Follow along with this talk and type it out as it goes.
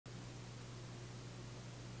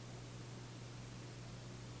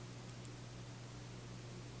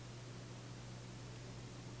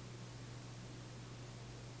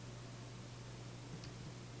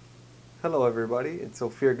Hello everybody, it's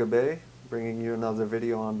Ophir Gabe bringing you another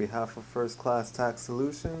video on behalf of First Class Tax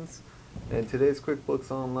Solutions. And today's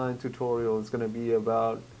QuickBooks Online tutorial is going to be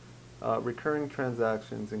about recurring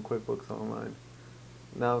transactions in QuickBooks Online.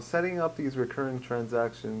 Now, setting up these recurring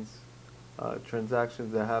transactions,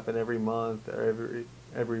 transactions that happen every month or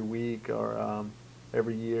every week or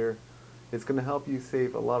every year, is going to help you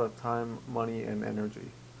save a lot of time, money, and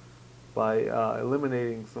energy by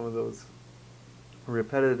eliminating some of those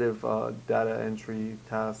repetitive data entry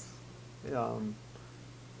tasks um,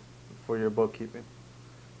 for your bookkeeping.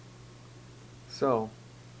 So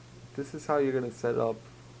this is how you're going to set up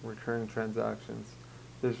recurring transactions.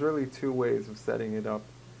 There's really two ways of setting it up.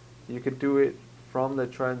 You could do it from the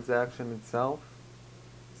transaction itself.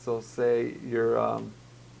 So say you're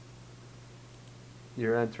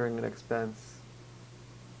entering an expense,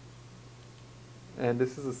 and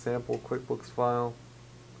this is a sample QuickBooks file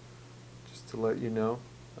just to let you know.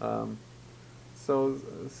 So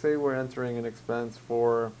say we're entering an expense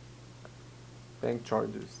for bank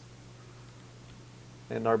charges,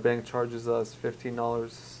 and our bank charges us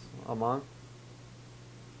 $15 a month.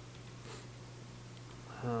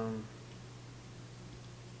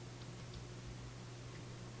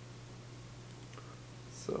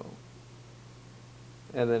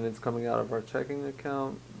 And then it's coming out of our checking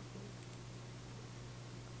account.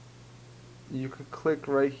 You could click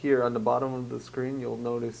right here on the bottom of the screen. You'll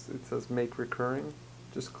notice it says make recurring.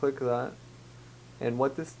 Just click that, and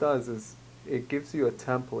what this does is it gives you a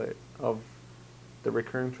template of the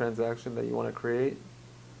recurring transaction that you want to create.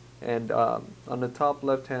 And on the top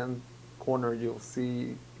left hand corner you'll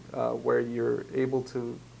see where you're able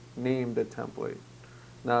to name the template.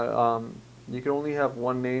 Now you can only have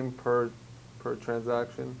one name per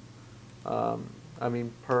transaction.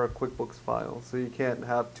 Per QuickBooks file. So you can't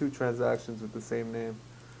have two transactions with the same name.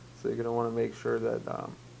 So you're going to want to make sure that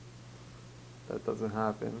that doesn't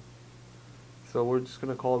happen. So we're just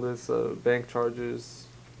going to call this bank charges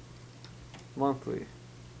monthly.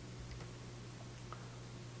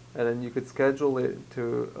 And then you could schedule it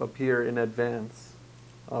to appear in advance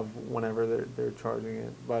of whenever they're charging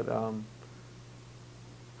it. But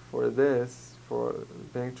for this, for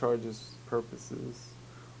bank charges purposes,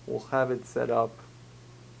 we'll have it set up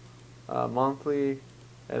monthly,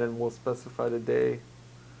 and then we'll specify the day.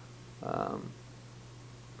 It's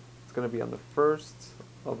going to be on the 1st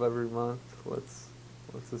of every month. Let's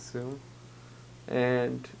assume,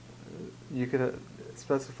 and you can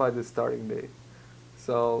specify the starting date.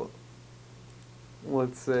 So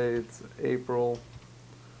let's say it's April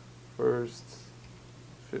 1st,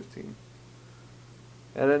 15.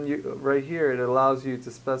 And then right here, it allows you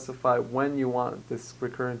to specify when you want this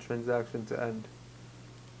recurring transaction to end.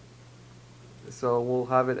 So we'll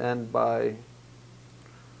have it end by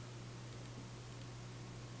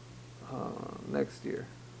next year.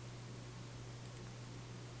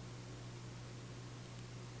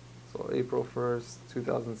 So April 1st,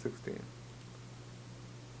 2016.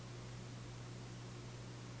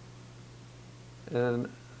 And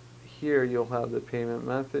here you'll have the payment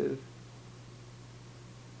method.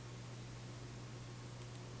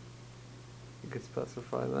 You could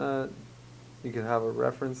specify that. You could have a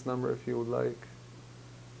reference number if you would like.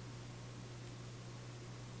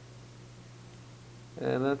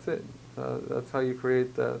 And that's it. That's how you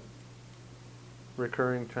create the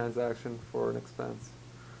recurring transaction for an expense.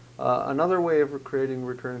 Another way of creating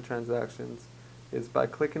recurring transactions is by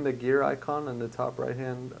clicking the gear icon in the top right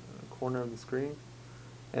hand corner of the screen,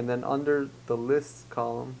 and then under the lists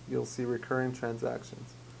column you'll see recurring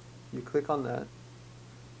transactions. You click on that,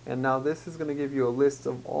 and now this is going to give you a list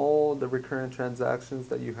of all the recurring transactions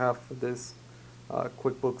that you have for this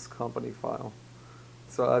QuickBooks company file.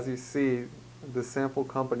 So as you see, the sample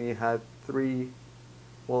company had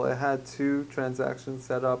it had two transactions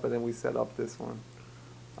set up, and then we set up this one.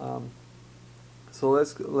 So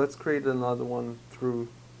let's create another one through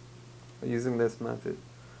using this method.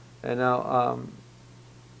 And now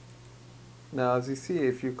as you see,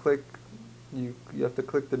 if you click, you have to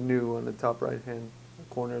click the new on the top right hand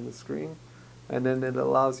corner of the screen, and then it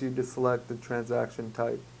allows you to select the transaction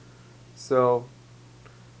type. So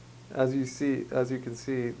as you can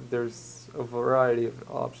see, there's a variety of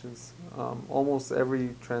options. Almost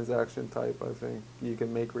every transaction type, I think, you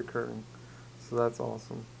can make recurring. So that's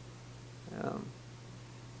awesome.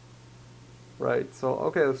 Right,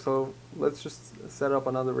 so let's just set up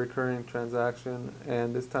another recurring transaction,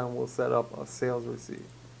 and this time we'll set up a sales receipt.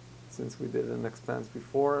 Since we did an expense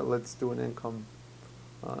before, let's do an income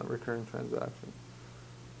recurring transaction.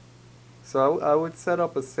 So I would set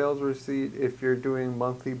up a sales receipt if you're doing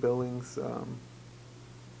monthly billings,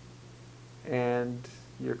 and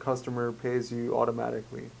your customer pays you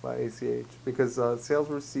automatically by ACH, because sales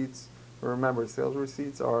receipts, remember, sales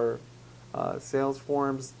receipts are sales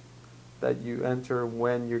forms that you enter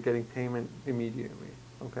when you're getting payment immediately.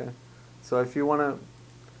 Okay, so if you want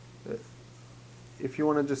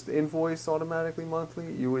to just invoice automatically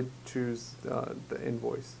monthly, you would choose the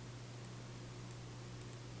invoice,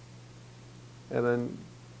 and then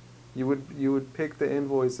you would pick the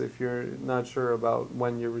invoice if you're not sure about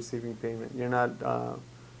when you're receiving payment. You're not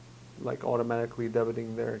like automatically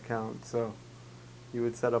debiting their account, so you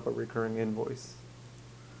would set up a recurring invoice.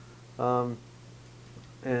 And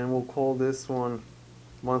we'll call this one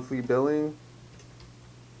monthly billing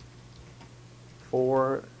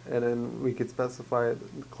for, and then we could specify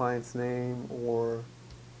the client's name, or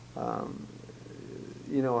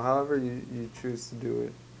however you choose to do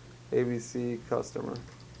it. ABC customer,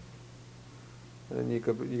 and you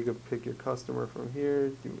could pick your customer from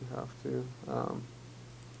here. You would have to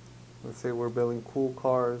let's say we're billing cool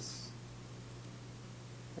cars,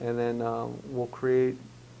 and then we'll create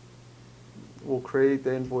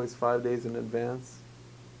the invoice 5 days in advance.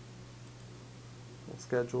 We'll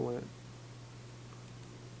schedule it.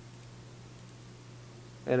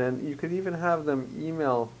 And then you could even have them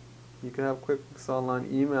email, you can have QuickBooks Online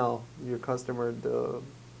email your customer the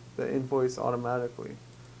invoice automatically.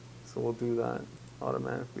 So we'll do that,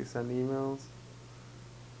 automatically send emails.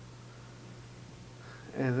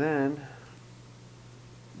 And then,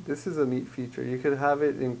 this is a neat feature. You could have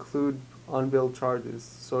it include unbilled charges.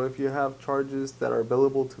 So if you have charges that are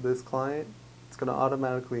billable to this client, it's going to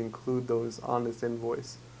automatically include those on this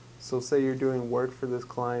invoice. So say you're doing work for this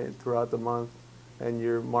client throughout the month and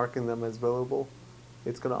you're marking them as billable,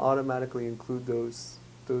 it's going to automatically include those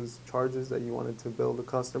charges that you wanted to bill the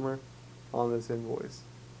customer on this invoice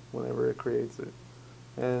whenever it creates it.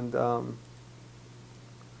 And so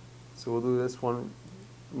we'll do this one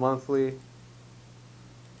monthly.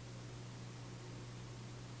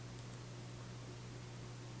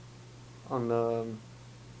 On the,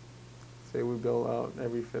 say we bill out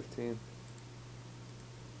every 15th.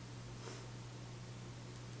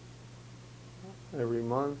 Every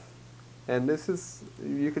month. And this is,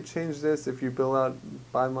 you could change this if you bill out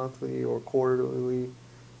bi-monthly or quarterly.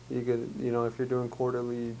 You could, if you're doing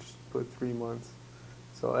quarterly, you just put 3 months.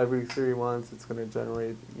 So every 3 months, it's going to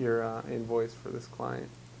generate your invoice for this client.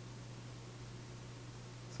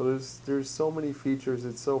 So there's so many features.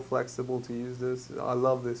 It's so flexible to use this. I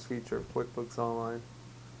love this feature of QuickBooks Online.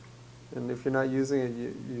 And if you're not using it,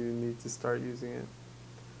 you need to start using it.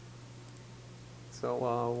 So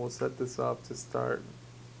we'll set this up to start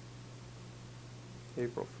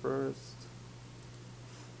April 1st.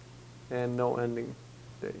 And no ending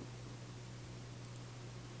date.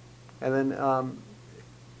 And then,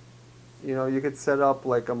 you could set up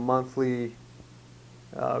like a monthly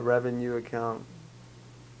revenue account,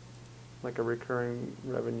 like a recurring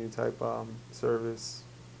revenue type service,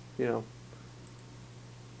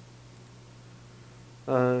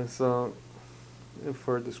 So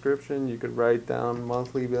for a description, you could write down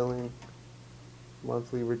monthly billing,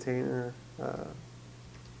 monthly retainer,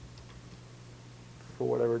 for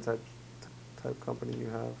whatever type company you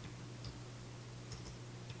have.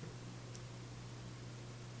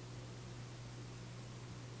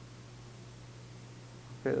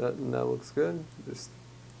 Okay, that looks good. Just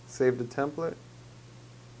save the template,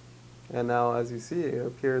 and now as you see, it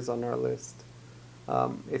appears on our list.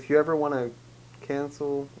 If you ever want to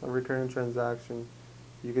cancel a recurring transaction,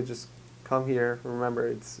 you could just come here.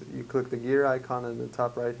 Remember, you click the gear icon in the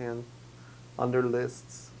top right hand under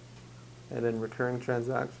lists, and then recurring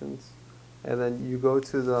transactions, and then you go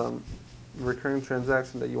to the recurring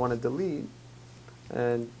transaction that you want to delete,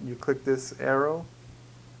 and you click this arrow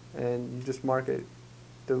and you just mark it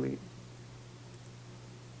delete,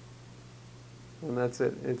 and that's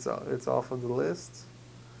it. It's off of the list.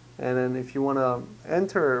 And then if you want to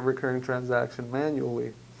enter a recurring transaction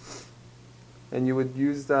manually, and you would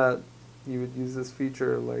use this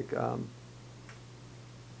feature, like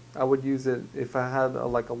I would use it if I had a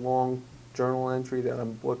long journal entry that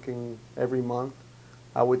I'm booking every month.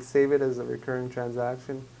 I would save it as a recurring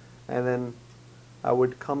transaction, and then I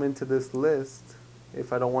would come into this list.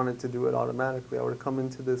 If I don't want it to do it automatically, I would come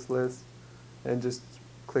into this list and just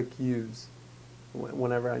click use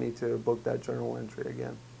whenever I need to book that journal entry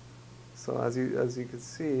again. So as you can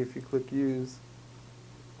see, if you click use,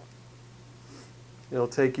 it'll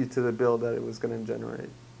take you to the bill that it was going to generate.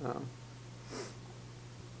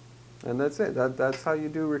 And that's it. That's how you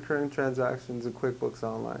do recurring transactions in QuickBooks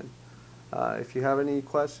Online. If you have any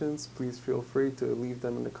questions, please feel free to leave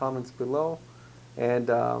them in the comments below. And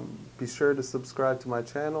be sure to subscribe to my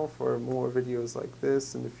channel for more videos like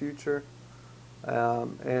this in the future.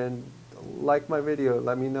 And like my video,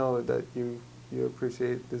 let me know that you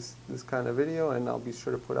appreciate this kind of video, and I'll be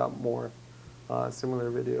sure to put out more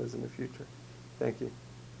similar videos in the future. Thank you.